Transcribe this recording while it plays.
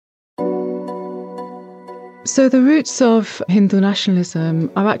So the roots of Hindu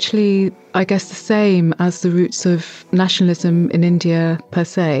nationalism are actually, I guess, the same as the roots of nationalism in India per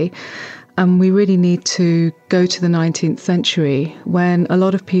se. And we really need to go to the 19th century when a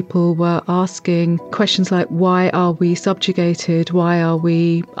lot of people were asking questions like, why are we subjugated? Why are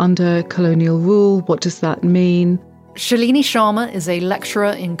we under colonial rule? What does that mean? Shalini Sharma is a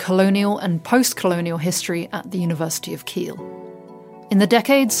lecturer in colonial and post-colonial history at the University of Kiel. In the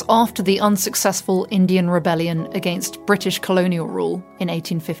decades after the unsuccessful Indian rebellion against British colonial rule in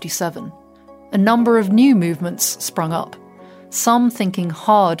 1857, a number of new movements sprung up, some thinking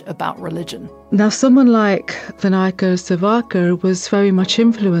hard about religion. Now, someone like Vinayaka Savarkar was very much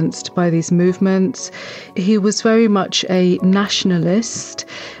influenced by these movements. He was very much a nationalist.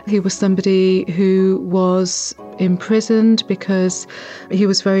 He was somebody who was imprisoned because he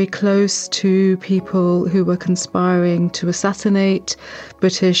was very close to people who were conspiring to assassinate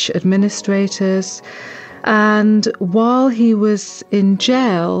British administrators. And while he was in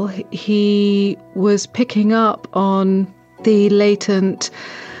jail, he was picking up on the latent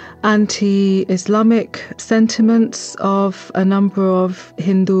anti-Islamic sentiments of a number of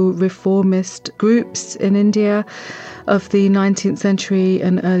Hindu reformist groups in India of the 19th century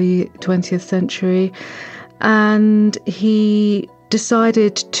and early 20th century. And he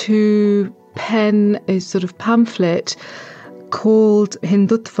decided to pen a sort of pamphlet called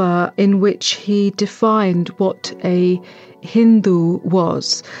Hindutva, in which he defined what a Hindu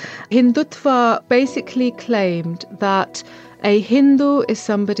was. Hindutva basically claimed that a Hindu is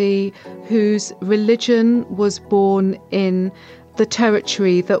somebody whose religion was born in the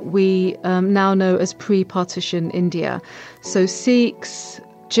territory that we now know as pre-partition India. So Sikhs,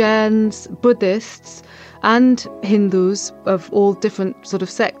 Jains, Buddhists, and Hindus of all different sort of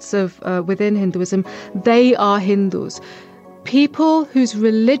sects of within Hinduism, they are Hindus. People whose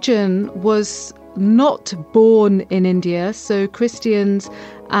religion was not born in India, so Christians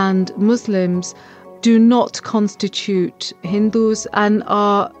and Muslims, do not constitute Hindus and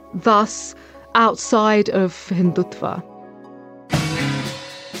are thus outside of Hindutva.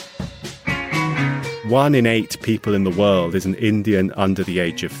 1 in 8 people in the world is an Indian under the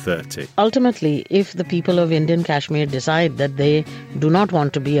age of 30. Ultimately, if the people of Indian Kashmir decide that they do not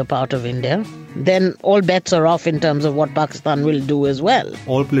want to be a part of India, then all bets are off in terms of what Pakistan will do as well.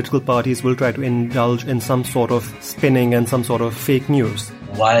 All political parties will try to indulge in some sort of spinning and some sort of fake news.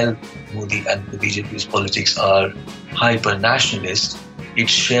 While Modi and the BJP's politics are hyper-nationalist, it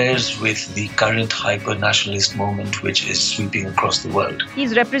shares with the current hyper-nationalist movement which is sweeping across the world.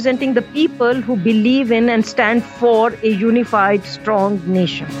 He's representing the people who believe in and stand for a unified, strong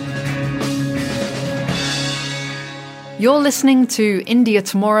nation. You're listening to India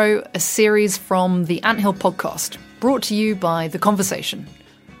Tomorrow, a series from the Anthill podcast, brought to you by The Conversation.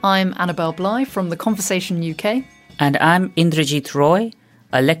 I'm Annabelle Bly from The Conversation UK. And I'm Indrajit Roy,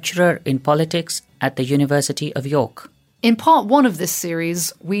 a lecturer in politics at the University of York. In part 1 of this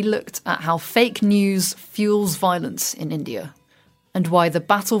series, we looked at how fake news fuels violence in India and why the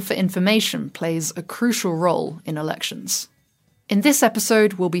battle for information plays a crucial role in elections. In this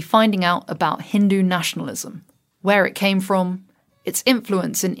episode, we'll be finding out about Hindu nationalism, where it came from, its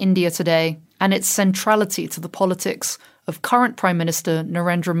influence in India today, and its centrality to the politics of current Prime Minister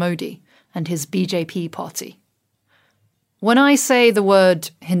Narendra Modi and his BJP party. When I say the word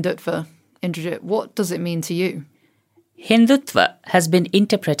Hindutva, Indrajit, what does it mean to you? Hindutva has been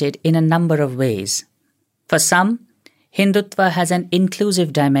interpreted in a number of ways. For some, Hindutva has an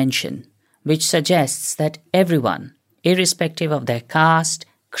inclusive dimension, which suggests that everyone, irrespective of their caste,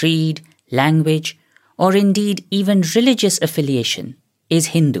 creed, language, or indeed even religious affiliation, is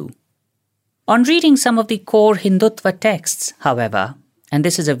Hindu. On reading some of the core Hindutva texts, however, and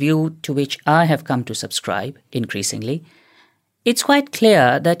this is a view to which I have come to subscribe increasingly, it's quite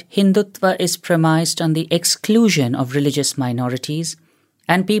clear that Hindutva is premised on the exclusion of religious minorities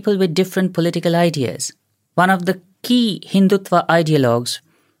and people with different political ideas. One of the key Hindutva ideologues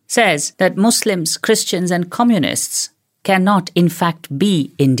says that Muslims, Christians and communists cannot in fact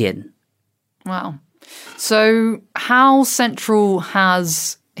be Indian. Wow. So how central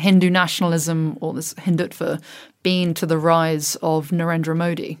has Hindu nationalism, or this Hindutva, been to the rise of Narendra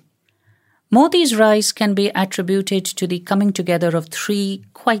Modi? Modi's rise can be attributed to the coming together of 3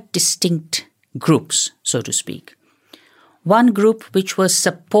 quite distinct groups, so to speak. One group which was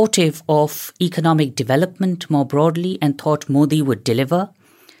supportive of economic development more broadly and thought Modi would deliver.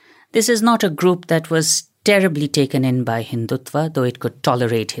 This is not a group that was terribly taken in by Hindutva, though it could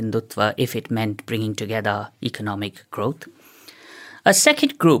tolerate Hindutva if it meant bringing together economic growth. A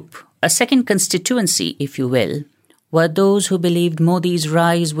second group, a second constituency, if you will, were those who believed Modi's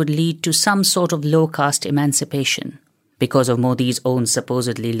rise would lead to some sort of low-caste emancipation because of Modi's own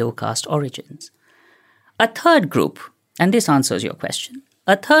supposedly low-caste origins. A third group, and this answers your question,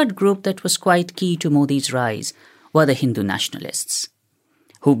 a third group that was quite key to Modi's rise were the Hindu nationalists,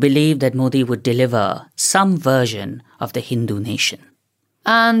 who believed that Modi would deliver some version of the Hindu nation.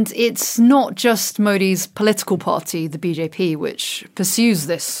 And it's not just Modi's political party, the BJP, which pursues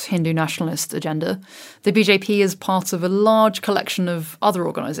this Hindu nationalist agenda. The BJP is part of a large collection of other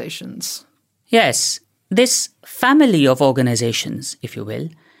organisations. Yes, this family of organisations, if you will,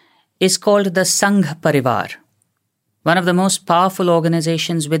 is called the Sangh Parivar. One of the most powerful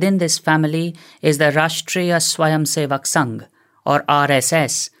organisations within this family is the Rashtriya Swayamsevak Sangh, or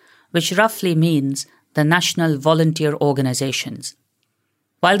RSS, which roughly means the National Volunteer Organisations.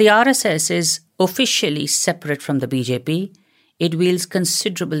 While the RSS is officially separate from the BJP, it wields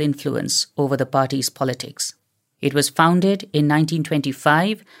considerable influence over the party's politics. It was founded in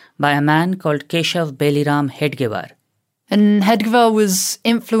 1925 by a man called Keshav Beliram Hedgewar. And Hedgewar was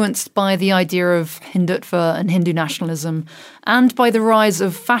influenced by the idea of Hindutva and Hindu nationalism and by the rise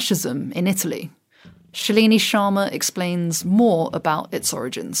of fascism in Italy. Shalini Sharma explains more about its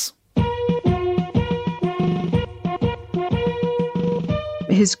origins.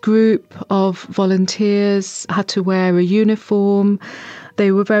 His group of volunteers had to wear a uniform.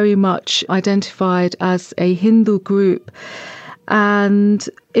 They were very much identified as a Hindu group and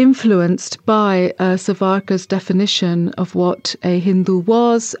influenced by Savarkar's definition of what a Hindu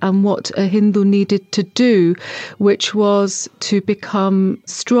was and what a Hindu needed to do, which was to become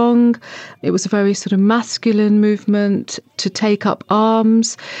strong. It was a very sort of masculine movement to take up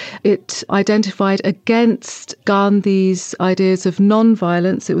arms. It identified against Gandhi's ideas of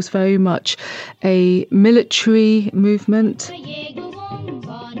non-violence. It was very much a military movement.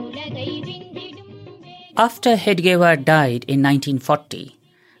 After Hedgewar died in 1940,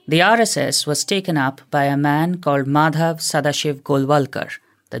 the RSS was taken up by a man called Madhav Sadashiv Golwalkar,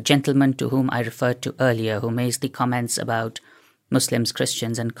 the gentleman to whom I referred to earlier, who makes the comments about Muslims,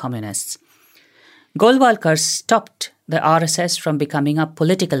 Christians and communists. Golwalkar stopped the RSS from becoming a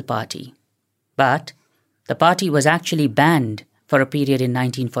political party, but the party was actually banned for a period in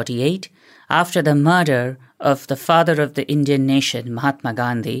 1948 after the murder of the father of the Indian nation, Mahatma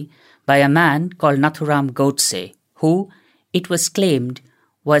Gandhi, by a man called Nathuram Godse, who, it was claimed,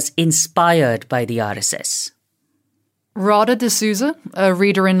 was inspired by the RSS. Radha D'Souza, a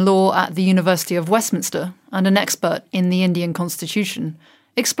reader in law at the University of Westminster and an expert in the Indian Constitution,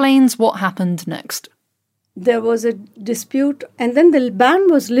 explains what happened next. There was a dispute, and then the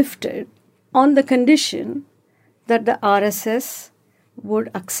ban was lifted on the condition that the RSS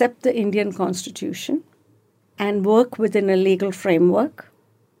would accept the Indian Constitution and work within a legal framework,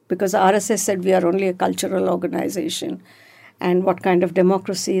 because RSS said we are only a cultural organization, and what kind of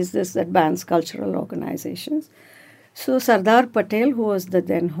democracy is this that bans cultural organizations? So Sardar Patel, who was the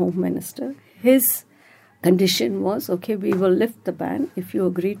then Home Minister, his condition was, okay, we will lift the ban if you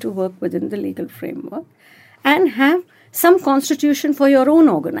agree to work within the legal framework and have some constitution for your own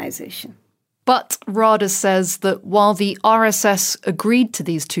organization. But Radha says that while the RSS agreed to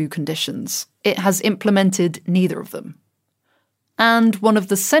these two conditions, it has implemented neither of them. And one of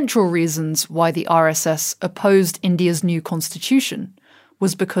the central reasons why the RSS opposed India's new constitution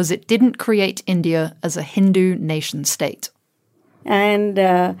was because it didn't create India as a Hindu nation-state. And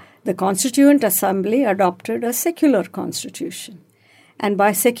the Constituent Assembly adopted a secular constitution. And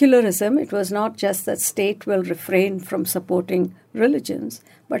by secularism, it was not just that state will refrain from supporting religions,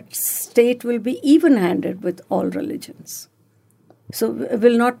 but state will be even-handed with all religions. So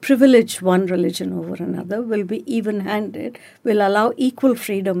will not privilege one religion over another, will be even-handed, will allow equal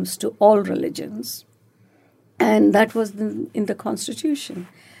freedoms to all religions. And that was in the Constitution.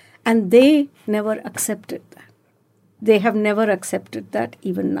 And they never accepted that. They have never accepted that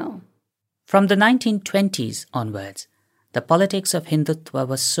even now. From the 1920s onwards, the politics of Hindutva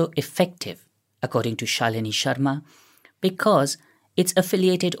was so effective, according to Shalini Sharma, because its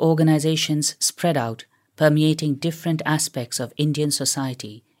affiliated organizations spread out, permeating different aspects of Indian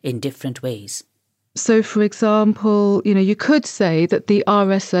society in different ways. So, for example, you could say that the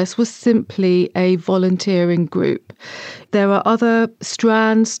RSS was simply a volunteering group. There are other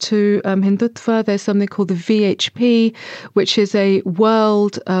strands to Hindutva. There's something called the VHP, which is a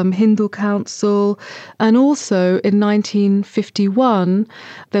World Hindu Council. And also in 1951,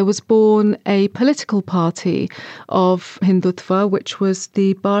 there was born a political party of Hindutva, which was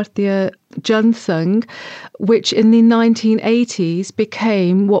the Bharatiya Jansangh, which in the 1980s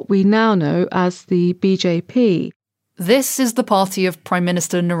became what we now know as the BJP. This is the party of Prime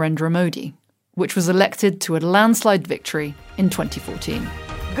Minister Narendra Modi. which was elected to a landslide victory in 2014.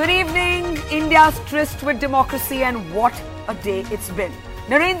 Good evening, India's tryst with democracy, and what a day it's been.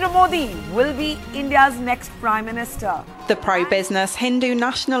 Narendra Modi will be India's next Prime Minister. The pro-business Hindu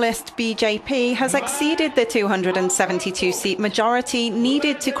nationalist BJP has exceeded the 272-seat majority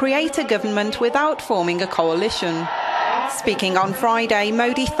needed to create a government without forming a coalition. Speaking on Friday,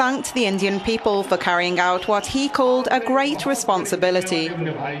 Modi thanked the Indian people for carrying out what he called a great responsibility.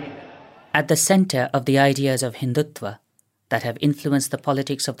 At the centre of the ideas of Hindutva that have influenced the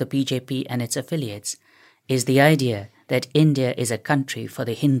politics of the BJP and its affiliates is the idea that India is a country for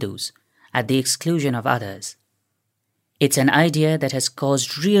the Hindus at the exclusion of others. It's an idea that has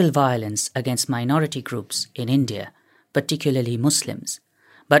caused real violence against minority groups in India, particularly Muslims,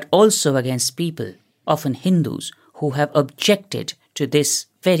 but also against people, often Hindus, who have objected to this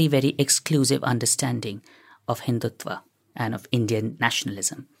very, very exclusive understanding of Hindutva and of Indian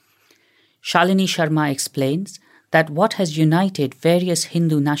nationalism. Shalini Sharma explains that what has united various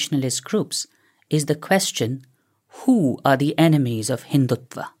Hindu nationalist groups is the question, who are the enemies of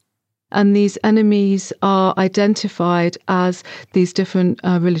Hindutva? And these enemies are identified as these different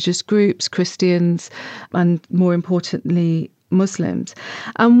religious groups, Christians, and more importantly, Muslims.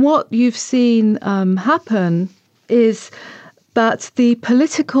 And what you've seen happen is that the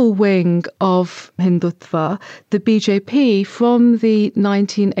political wing of Hindutva, the BJP, from the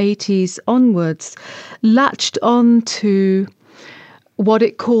 1980s onwards, latched on to what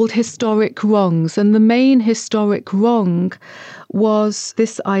it called historic wrongs. And the main historic wrong was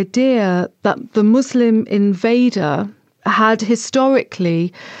this idea that the Muslim invader had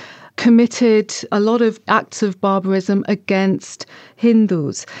historically committed a lot of acts of barbarism against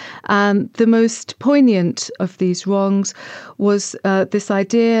Hindus. And the most poignant of these wrongs was this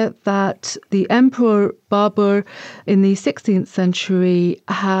idea that the Emperor Babur in the 16th century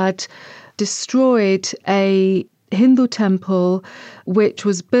had destroyed a Hindu temple which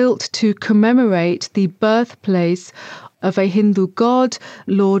was built to commemorate the birthplace of a Hindu god,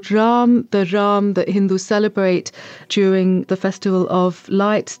 Lord Ram, the Ram that Hindus celebrate during the festival of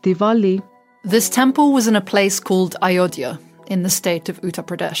lights, Diwali. This temple was in a place called Ayodhya in the state of Uttar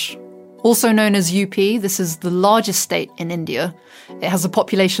Pradesh. Also known as UP, this is the largest state in India. It has a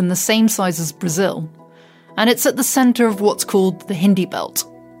population the same size as Brazil. And it's at the centre of what's called the Hindi Belt.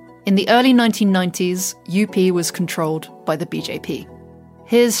 In the early 1990s, UP was controlled by the BJP.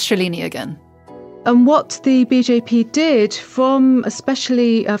 Here's Shalini again. And what the BJP did,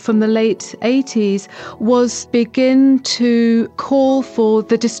 especially from the late 80s, was begin to call for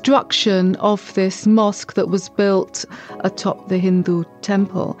the destruction of this mosque that was built atop the Hindu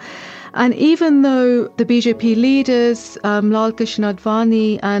temple. And even though the BJP leaders, Lal Krishna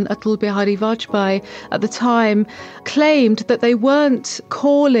Advani and Atal Bihari Vajpayee at the time, claimed that they weren't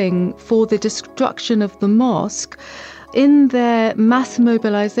calling for the destruction of the mosque, in their mass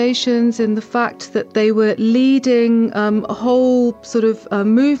mobilizations, in the fact that they were leading whole sort of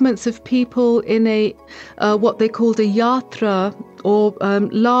movements of people in a what they called a yatra, or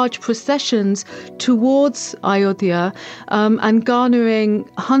large processions towards Ayodhya, and garnering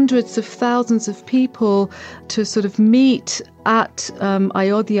hundreds of thousands of people to sort of meet at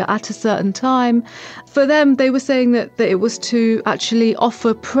Ayodhya at a certain time. For them, they were saying that it was to actually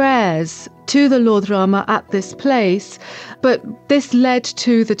offer prayers to the Lord Rama at this place, but this led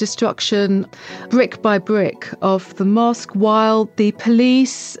to the destruction brick by brick of the mosque, while the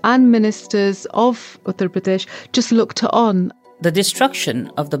police and ministers of Uttar Pradesh just looked on. The destruction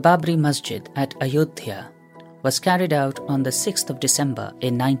of the Babri Masjid at Ayodhya was carried out on the 6th of December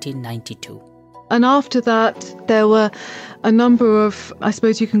in 1992. And after that, there were a number of, I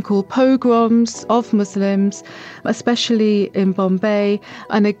suppose you can call, pogroms of Muslims, especially in Bombay.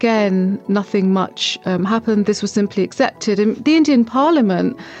 And again, nothing much happened. This was simply accepted. And the Indian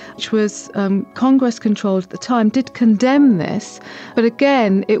Parliament, which was Congress-controlled at the time, did condemn this. But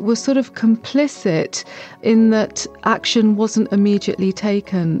again, it was sort of complicit in that action wasn't immediately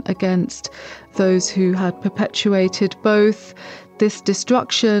taken against those who had perpetuated both this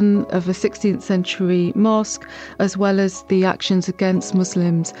destruction of a 16th century mosque, as well as the actions against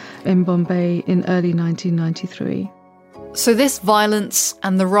Muslims in Bombay in early 1993. So this violence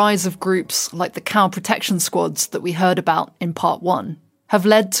and the rise of groups like the cow protection squads that we heard about in part 1 have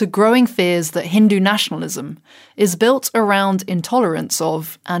led to growing fears that Hindu nationalism is built around intolerance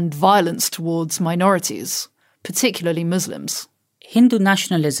of and violence towards minorities, particularly Muslims. Hindu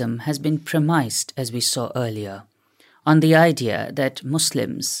nationalism has been premised, as we saw earlier, on the idea that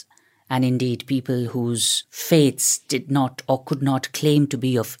Muslims, and indeed people whose faiths did not or could not claim to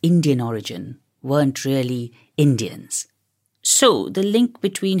be of Indian origin, weren't really Indians. So, the link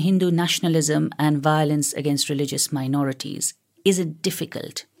between Hindu nationalism and violence against religious minorities isn't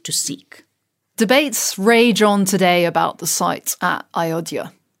difficult to seek. Debates rage on today about the site at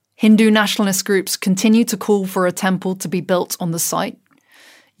Ayodhya. Hindu nationalist groups continue to call for a temple to be built on the site.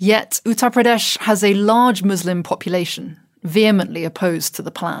 Yet Uttar Pradesh has a large Muslim population, vehemently opposed to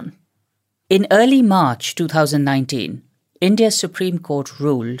the plan. In early March 2019, India's Supreme Court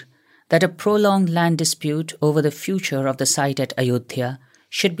ruled that a prolonged land dispute over the future of the site at Ayodhya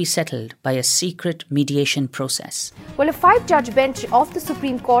should be settled by a secret mediation process. Well, a 5-judge bench of the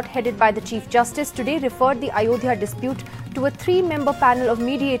Supreme Court headed by the Chief Justice today referred the Ayodhya dispute to a 3-member panel of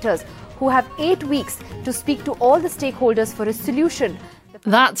mediators who have 8 weeks to speak to all the stakeholders for a solution.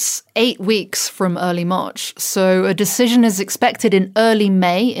 That's 8 weeks from early March, so a decision is expected in early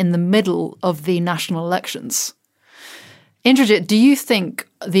May in the middle of the national elections. Indrajit, do you think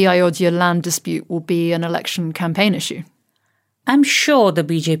the Ayodhya land dispute will be an election campaign issue? I'm sure the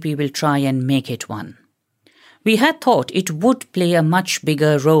BJP will try and make it one. We had thought it would play a much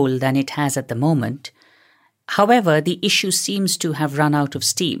bigger role than it has at the moment. However, the issue seems to have run out of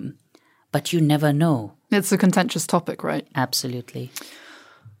steam. But you never know. It's a contentious topic, right? Absolutely.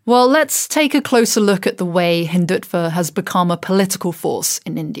 Well, let's take a closer look at the way Hindutva has become a political force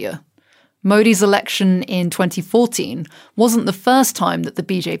in India. Modi's election in 2014 wasn't the first time that the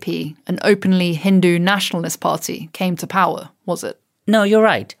BJP, an openly Hindu nationalist party, came to power, was it? No, you're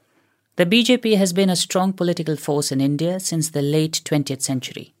right. The BJP has been a strong political force in India since the late 20th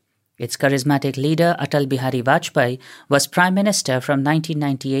century. Its charismatic leader, Atal Bihari Vajpayee, was Prime Minister from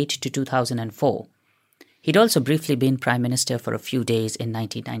 1998 to 2004. He'd also briefly been Prime Minister for a few days in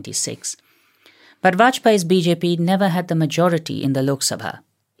 1996. But Vajpayee's BJP never had the majority in the Lok Sabha,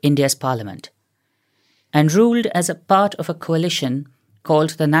 India's parliament, and ruled as a part of a coalition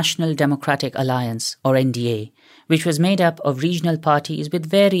called the National Democratic Alliance, or NDA, which was made up of regional parties with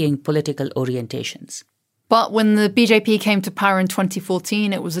varying political orientations. But when the BJP came to power in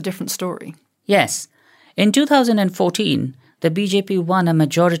 2014, it was a different story. Yes. In 2014, the BJP won a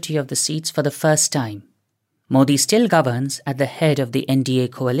majority of the seats for the first time. Modi still governs at the head of the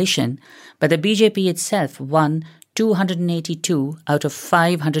NDA coalition, but the BJP itself won 282 out of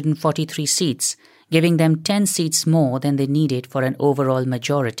 543 seats, giving them 10 seats more than they needed for an overall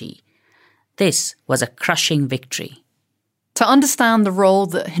majority. This was a crushing victory. To understand the role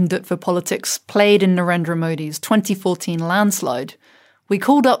that Hindutva politics played in Narendra Modi's 2014 landslide, we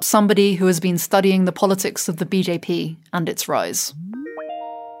called up somebody who has been studying the politics of the BJP and its rise.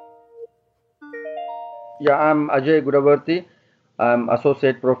 Yeah, I'm Ajay Gudavarti. I'm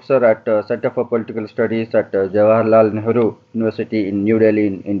Associate Professor at Center for Political Studies at Jawaharlal Nehru University in New Delhi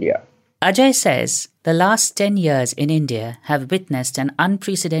in India. Ajay says the last 10 years in India have witnessed an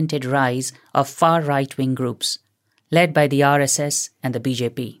unprecedented rise of far right-wing groups, led by the RSS and the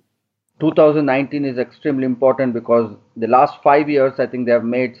BJP. 2019 is extremely important because the last 5 years, I think they have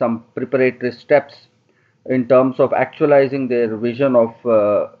made some preparatory steps in terms of actualizing their vision of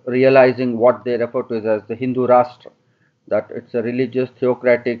realizing what they refer to as the Hindu Rashtra, that it's a religious,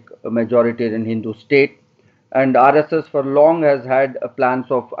 theocratic, majoritarian Hindu state. And RSS for long has had plans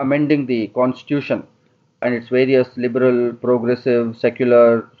of amending the constitution and its various liberal, progressive,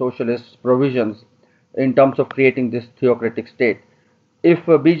 secular, socialist provisions in terms of creating this theocratic state. If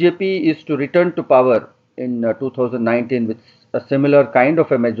BJP is to return to power in 2019 with a similar kind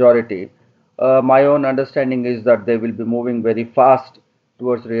of a majority, my own understanding is that they will be moving very fast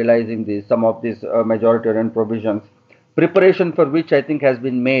towards realizing some of these majoritarian provisions, preparation for which I think has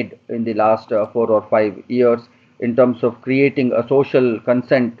been made in the last 4 or 5 years in terms of creating a social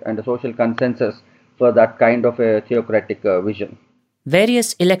consent and a social consensus for that kind of a theocratic vision.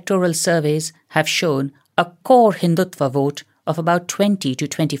 Various electoral surveys have shown a core Hindutva vote of about 20 to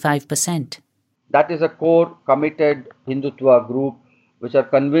 25%. That is a core committed Hindutva group which are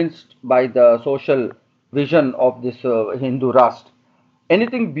convinced by the social vision of this Hindu Rashtra.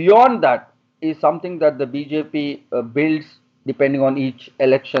 Anything beyond that is something that the BJP builds depending on each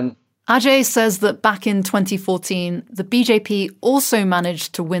election. Ajay says that back in 2014, the BJP also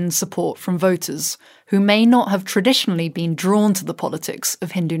managed to win support from voters who may not have traditionally been drawn to the politics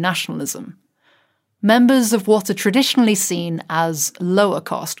of Hindu nationalism. Members of what are traditionally seen as lower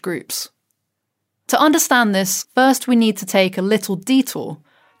caste groups. To understand this, first we need to take a little detour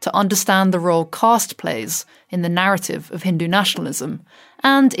to understand the role caste plays in the narrative of Hindu nationalism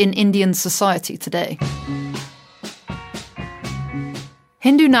and in Indian society today.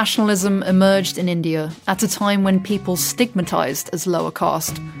 Hindu nationalism emerged in India at a time when people stigmatized as lower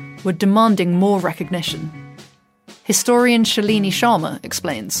caste were demanding more recognition. Historian Shalini Sharma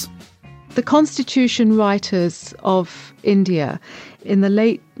explains. The constitution writers of India in the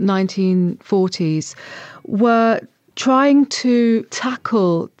late 1940s were trying to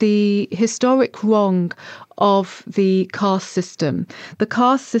tackle the historic wrong of the caste system. The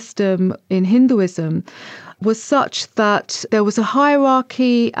caste system in Hinduism was such that there was a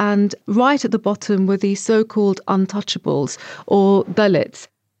hierarchy, and right at the bottom were the so-called untouchables, or Dalits.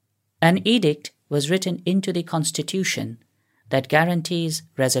 An edict was written into the constitution that guarantees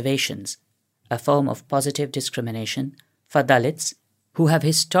reservations, a form of positive discrimination, for Dalits who have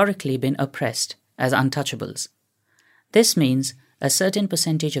historically been oppressed as untouchables. This means a certain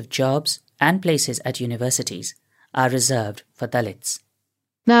percentage of jobs and places at universities are reserved for Dalits.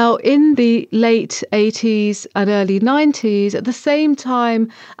 Now, in the late 80s and early 90s, at the same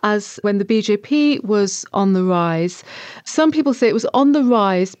time as when the BJP was on the rise, some people say it was on the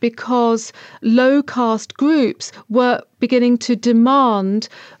rise because low caste groups were beginning to demand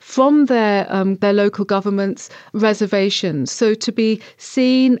from their local governments reservations, so to be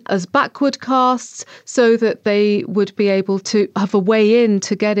seen as backward castes so that they would be able to have a way in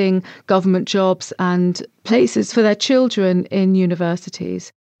to getting government jobs and places for their children in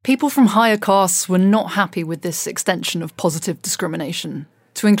universities. People from higher castes were not happy with this extension of positive discrimination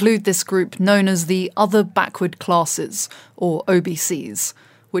to include this group known as the other backward classes, or OBCs,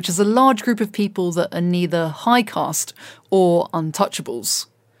 which is a large group of people that are neither high caste or untouchables.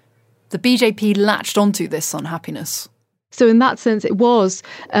 The BJP latched onto this unhappiness. So in that sense, it was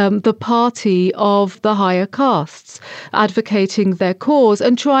the party of the higher castes, advocating their cause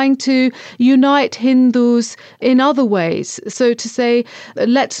and trying to unite Hindus in other ways. So to say,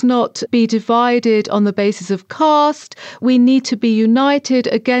 let's not be divided on the basis of caste. We need to be united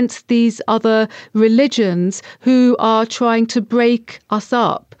against these other religions who are trying to break us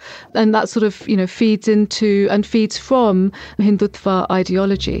up. And that sort of, feeds into and feeds from Hindutva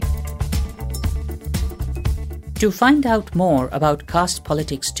ideology. To find out more about caste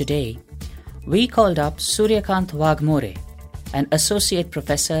politics today, we called up Suryakant Wagmore, an associate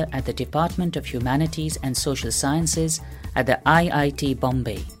professor at the Department of Humanities and Social Sciences at the IIT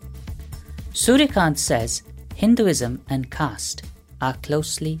Bombay. Suryakant says Hinduism and caste are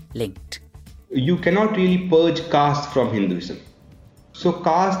closely linked. You cannot really purge caste from Hinduism. So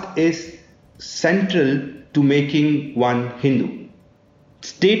caste is central to making one Hindu.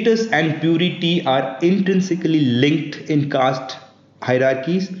 Status and purity are intrinsically linked in caste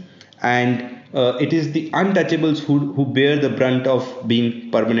hierarchies, and it is the untouchables who bear the brunt of being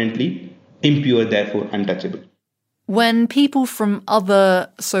permanently impure, therefore untouchable. When people from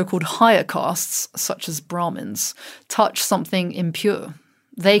other so-called higher castes, such as Brahmins, touch something impure,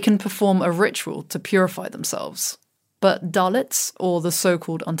 they can perform a ritual to purify themselves. But Dalits, or the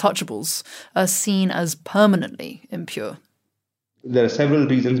so-called untouchables, are seen as permanently impure. There are several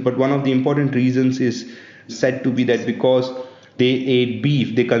reasons, but one of the important reasons is said to be that because they ate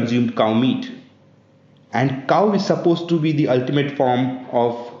beef, they consumed cow meat. And cow is supposed to be the ultimate form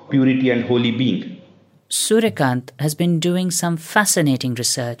of purity and holy being. Suryakant has been doing some fascinating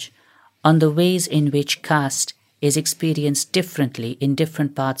research on the ways in which caste is experienced differently in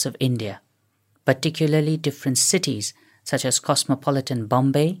different parts of India, particularly different cities such as cosmopolitan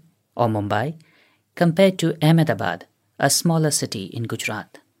Bombay or Mumbai compared to Ahmedabad, a smaller city in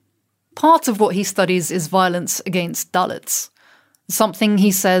Gujarat. Part of what he studies is violence against Dalits, something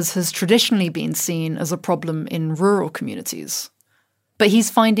he says has traditionally been seen as a problem in rural communities. But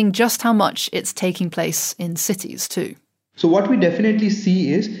he's finding just how much it's taking place in cities too. So what we definitely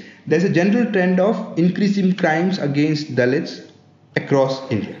see is there's a general trend of increasing crimes against Dalits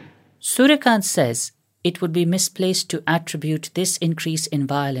across India. Suryakant says it would be misplaced to attribute this increase in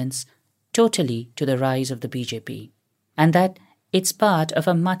violence totally to the rise of the BJP, and that it's part of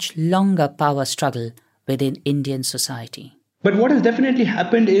a much longer power struggle within Indian society. But what has definitely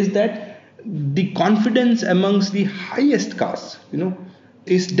happened is that the confidence amongst the highest castes,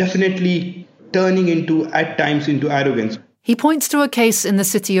 is definitely turning at times into arrogance. He points to a case in the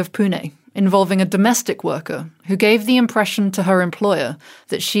city of Pune involving a domestic worker who gave the impression to her employer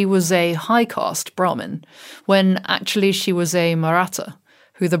that she was a high caste Brahmin, when actually she was a Maratha,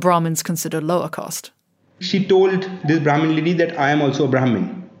 who the Brahmins consider lower caste. She told this Brahmin lady that I am also a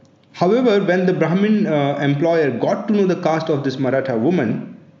Brahmin. However, when the Brahmin employer got to know the caste of this Maratha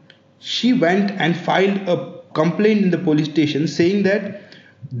woman, she went and filed a complaint in the police station saying that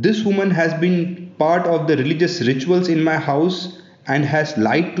this woman has been part of the religious rituals in my house and has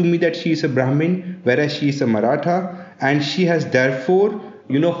lied to me that she is a Brahmin, whereas she is a Maratha, and she has therefore,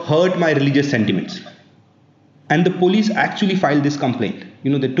 hurt my religious sentiments. And the police actually filed this complaint.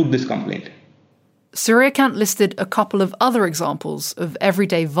 They took this complaint. Suryakant listed a couple of other examples of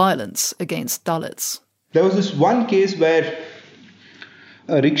everyday violence against Dalits. There was this one case where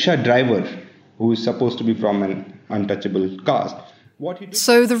a rickshaw driver, who is supposed to be from an untouchable caste,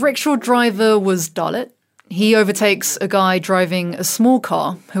 So the rickshaw driver was Dalit. He overtakes a guy driving a small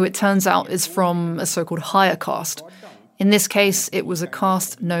car who it turns out is from a so-called higher caste. In this case, it was a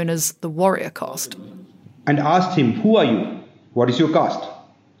caste known as the warrior caste. And asked him, "Who are you? What is your caste?"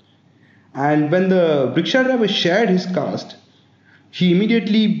 And when the rickshaw driver shared his caste, he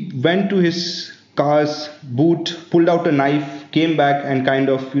immediately went to his car's boot, pulled out a knife, came back and kind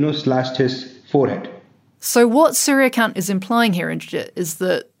of, slashed his forehead. So what Suryakant is implying here, Indrajit, is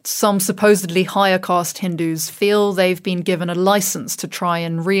that some supposedly higher caste Hindus feel they've been given a license to try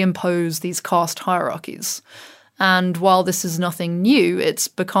and reimpose these caste hierarchies. And while this is nothing new, it's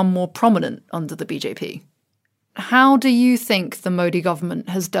become more prominent under the BJP. How do you think the Modi government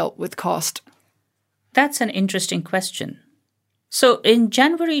has dealt with caste? That's an interesting question. So in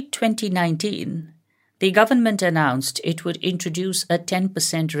January 2019, the government announced it would introduce a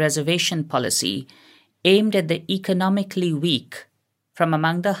 10% reservation policy aimed at the economically weak from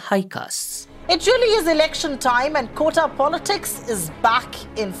among the high castes. It really is election time and quota politics is back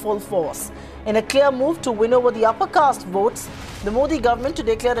in full force. In a clear move to win over the upper caste votes, the Modi government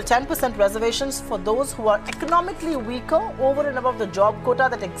today declared a 10% reservations for those who are economically weaker over and above the job quota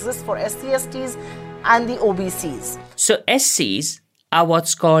that exists for SC/STs and the OBCs. So SCs are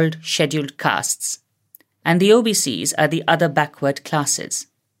what's called scheduled castes, and the OBCs are the other backward classes.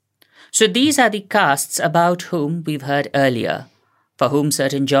 So these are the castes about whom we've heard earlier, for whom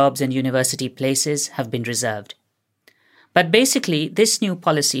certain jobs and university places have been reserved. But basically, this new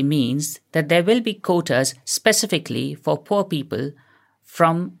policy means that there will be quotas specifically for poor people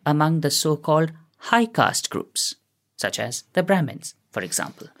from among the so-called high caste groups, such as the Brahmins, for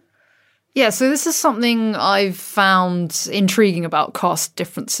example. Yeah, so this is something I've found intriguing about caste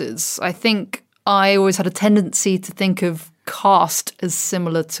differences. I think I always had a tendency to think of caste as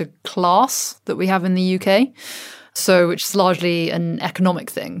similar to class that we have in the UK, so which is largely an economic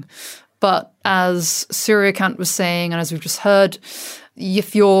thing. But as Suryakant was saying, and as we've just heard,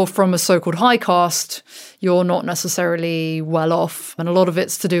 if you're from a so-called high caste, you're not necessarily well off. And a lot of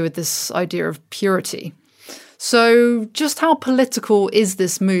it's to do with this idea of purity. So just how political is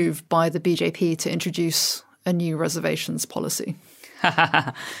this move by the BJP to introduce a new reservations policy?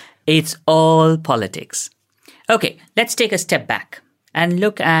 It's all politics. Okay, let's take a step back and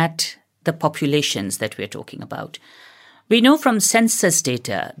look at the populations that we're talking about. We know from census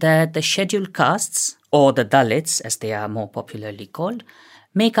data that the scheduled castes, or the Dalits as they are more popularly called,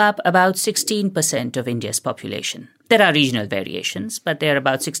 make up about 16% of India's population. There are regional variations, but they're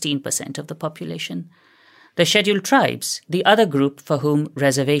about 16% of the population. The scheduled tribes, the other group for whom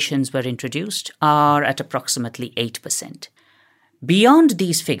reservations were introduced, are at approximately 8%. Beyond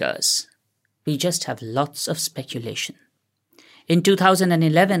these figures, we just have lots of speculation. In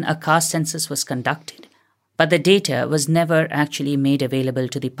 2011, a caste census was conducted, but the data was never actually made available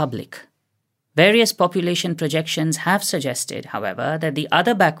to the public. Various population projections have suggested, however, that the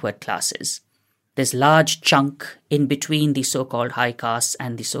other backward classes, this large chunk in between the so-called high castes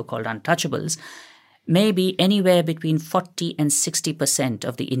and the so-called untouchables, may be anywhere between 40 and 60%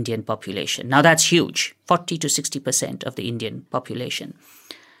 of the Indian population. Now that's huge, 40 to 60% of the Indian population.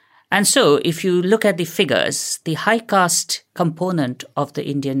 And so, if you look at the figures, the high caste component of the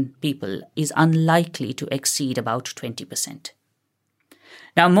Indian people is unlikely to exceed about 20%.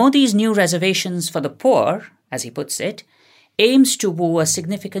 Now, Modi's new reservations for the poor, as he puts it, aims to woo a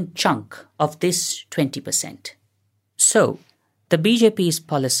significant chunk of this 20%. So, the BJP's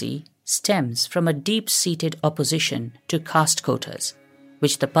policy stems from a deep-seated opposition to caste quotas,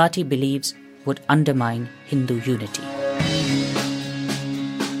 which the party believes would undermine Hindu unity.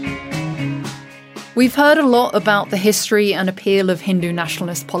 We've heard a lot about the history and appeal of Hindu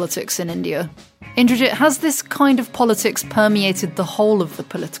nationalist politics in India. Indrajit, has this kind of politics permeated the whole of the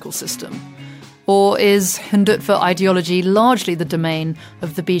political system? Or is Hindutva ideology largely the domain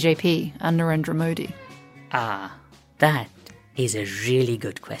of the BJP and Narendra Modi? That is a really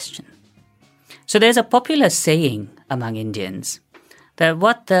good question. So there's a popular saying among Indians that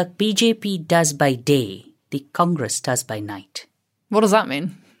what the BJP does by day, the Congress does by night. What does that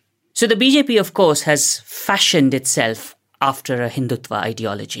mean? So the BJP, of course, has fashioned itself after a Hindutva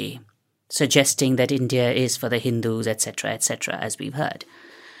ideology, suggesting that India is for the Hindus, etc., as we've heard.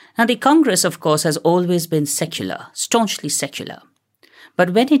 Now, the Congress, of course, has always been secular, staunchly secular.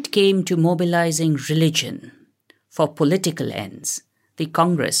 But when it came to mobilizing religion for political ends, the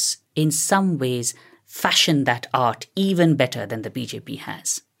Congress, in some ways, fashioned that art even better than the BJP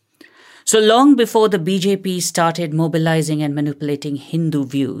has. So long before the BJP started mobilizing and manipulating Hindu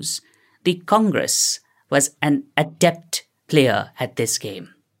views, the Congress was an adept player at this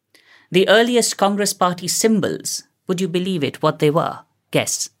game. The earliest Congress party symbols, would you believe it, what they were?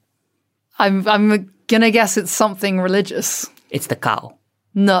 Guess. I'm going to guess it's something religious. It's the cow.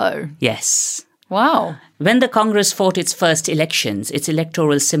 No. Yes. Wow. When the Congress fought its first elections, its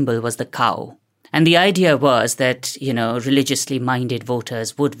electoral symbol was the cow. And the idea was that, religiously minded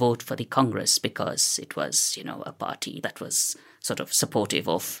voters would vote for the Congress because it was, a party that was sort of supportive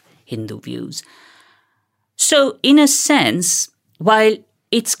of Hindu views. So, in a sense, while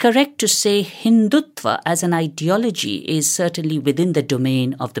it's correct to say Hindutva as an ideology is certainly within the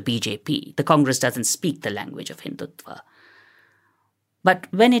domain of the BJP, the Congress doesn't speak the language of Hindutva. But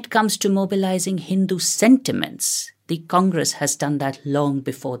when it comes to mobilizing Hindu sentiments, the Congress has done that long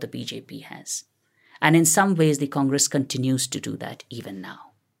before the BJP has. And in some ways, the Congress continues to do that even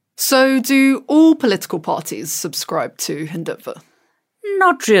now. So do all political parties subscribe to Hindutva?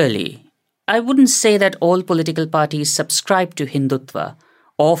 Not really. I wouldn't say that all political parties subscribe to Hindutva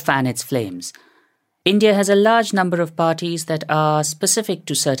or fan its flames. India has a large number of parties that are specific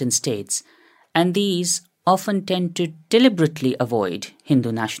to certain states, and these often tend to deliberately avoid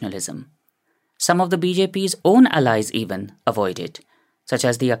Hindu nationalism. Some of the BJP's own allies even avoid it, such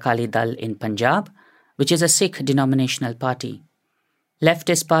as the Akali Dal in Punjab, which is a Sikh denominational party.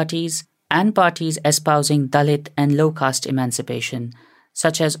 Leftist parties and parties espousing Dalit and low-caste emancipation,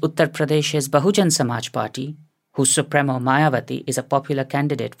 such as Uttar Pradesh's Bahujan Samaj Party, whose supremo Mayawati is a popular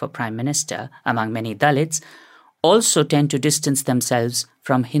candidate for Prime Minister among many Dalits, also tend to distance themselves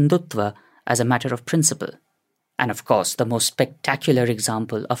from Hindutva as a matter of principle. And of course, the most spectacular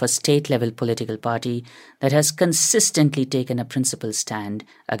example of a state-level political party that has consistently taken a principled stand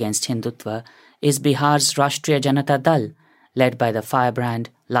against Hindutva is Bihar's Rashtriya Janata Dal, led by the firebrand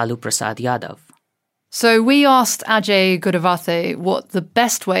Lalu Prasad Yadav. So we asked Ajay Gudavate what the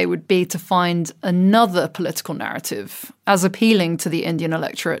best way would be to find another political narrative as appealing to the Indian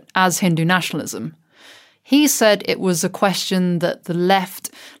electorate as Hindu nationalism. He said it was a question that the left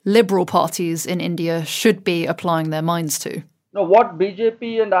liberal parties in India should be applying their minds to. Now, what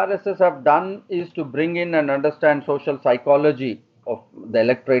BJP and RSS have done is to bring in and understand social psychology of the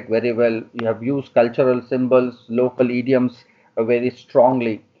electorate very well. You have used cultural symbols, local idioms very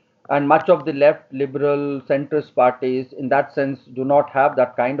strongly. And much of the left, liberal, centrist parties in that sense do not have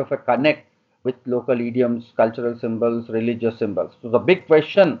that kind of a connect with local idioms, cultural symbols, religious symbols. So the big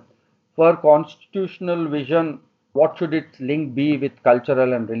question for constitutional vision, what should its link be with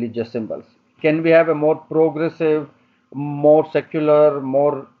cultural and religious symbols? Can we have a more progressive, more secular,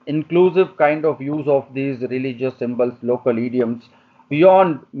 more inclusive kind of use of these religious symbols, local idioms,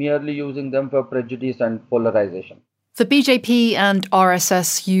 beyond merely using them for prejudice and polarization? The BJP and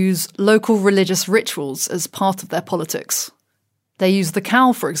RSS use local religious rituals as part of their politics. They use the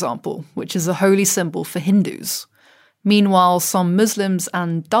cow, for example, which is a holy symbol for Hindus. Meanwhile, some Muslims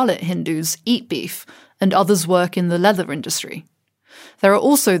and Dalit Hindus eat beef, and others work in the leather industry. There are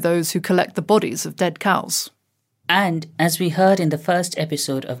also those who collect the bodies of dead cows. And, as we heard in the first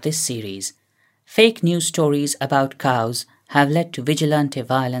episode of this series, fake news stories about cows have led to vigilante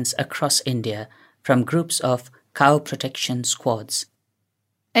violence across India from groups of cow protection squads.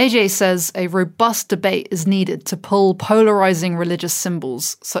 AJ says a robust debate is needed to pull polarising religious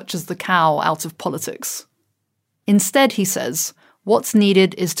symbols such as the cow out of politics. Instead, he says, what's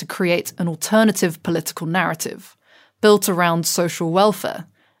needed is to create an alternative political narrative built around social welfare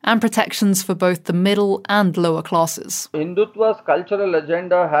and protections for both the middle and lower classes. Hindutva's cultural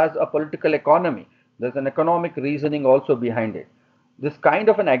agenda has a political economy. There's an economic reasoning also behind it. This kind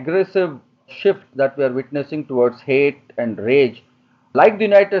of an aggressive shift that we are witnessing towards hate and rage, like the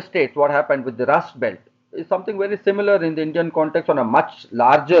United States, what happened with the Rust Belt, is something very similar in the Indian context on a much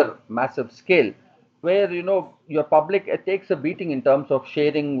larger, massive scale, where, your public takes a beating in terms of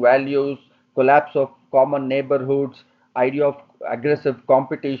sharing values, collapse of common neighborhoods, idea of aggressive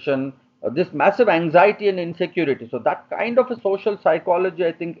competition, this massive anxiety and insecurity. So that kind of a social psychology,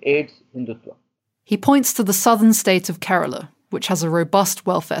 I think, aids Hindutva. He points to the southern state of Kerala, which has a robust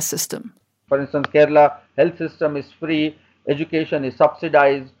welfare system. For instance, Kerala health system is free, education is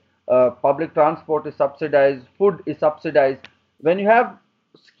subsidized, public transport is subsidized, food is subsidized. When you have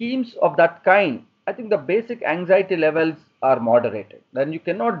schemes of that kind, I think the basic anxiety levels are moderated. Then you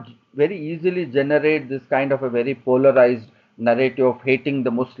cannot very easily generate this kind of a very polarized narrative of hating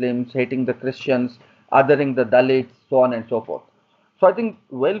the Muslims, hating the Christians, othering the Dalits, so on and so forth. So I think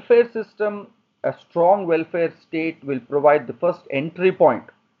welfare system, a strong welfare state will provide the first entry point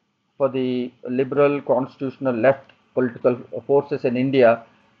for the liberal, constitutional, left political forces in India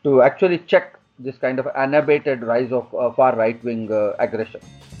to actually check this kind of unabated rise of far right-wing aggression.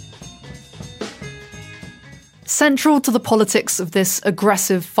 Central to the politics of this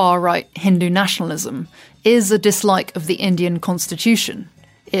aggressive far-right Hindu nationalism is a dislike of the Indian constitution,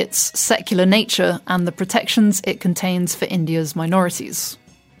 its secular nature and the protections it contains for India's minorities.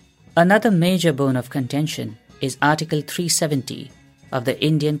 Another major bone of contention is Article 370 of the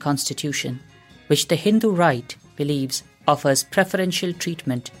Indian Constitution, which the Hindu right believes offers preferential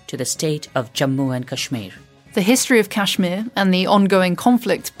treatment to the state of Jammu and Kashmir. The history of Kashmir and the ongoing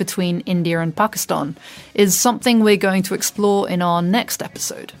conflict between India and Pakistan is something we're going to explore in our next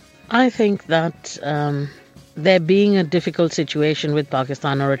episode. I think that there being a difficult situation with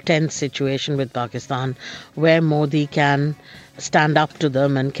Pakistan or a tense situation with Pakistan where Modi can stand up to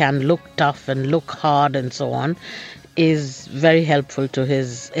them and can look tough and look hard and so on is very helpful to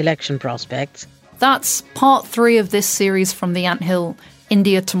his election prospects. That's part 3 of this series from The Anthill,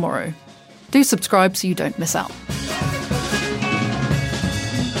 India Tomorrow. Do subscribe so you don't miss out.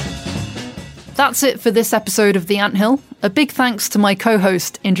 That's it for this episode of The Anthill. A big thanks to my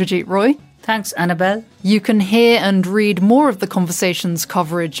co-host Indrajit Roy. Thanks, Annabelle. You can hear and read more of The Conversation's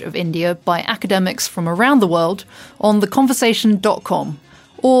coverage of India by academics from around the world on theconversation.com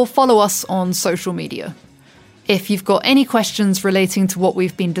or follow us on social media. If you've got any questions relating to what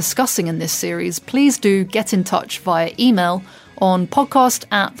we've been discussing in this series, please do get in touch via email on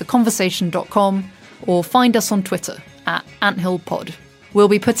podcast@theconversation.com or find us on Twitter @AnthillPod. We'll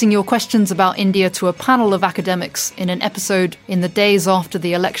be putting your questions about India to a panel of academics in an episode in the days after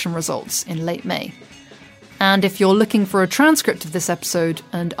the election results in late May. And if you're looking for a transcript of this episode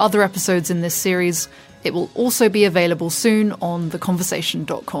and other episodes in this series, it will also be available soon on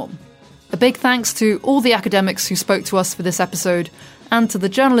theconversation.com. A big thanks to all the academics who spoke to us for this episode and to the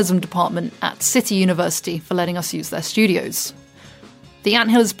journalism department at City University for letting us use their studios. The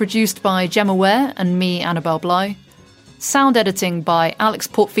Anthill is produced by Gemma Ware and me, Annabelle Bly. Sound editing by Alex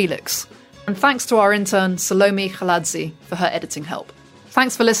Port-Felix. And thanks to our intern, Salome Khaladze, for her editing help.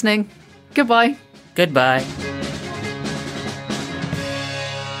 Thanks for listening. Goodbye. Goodbye.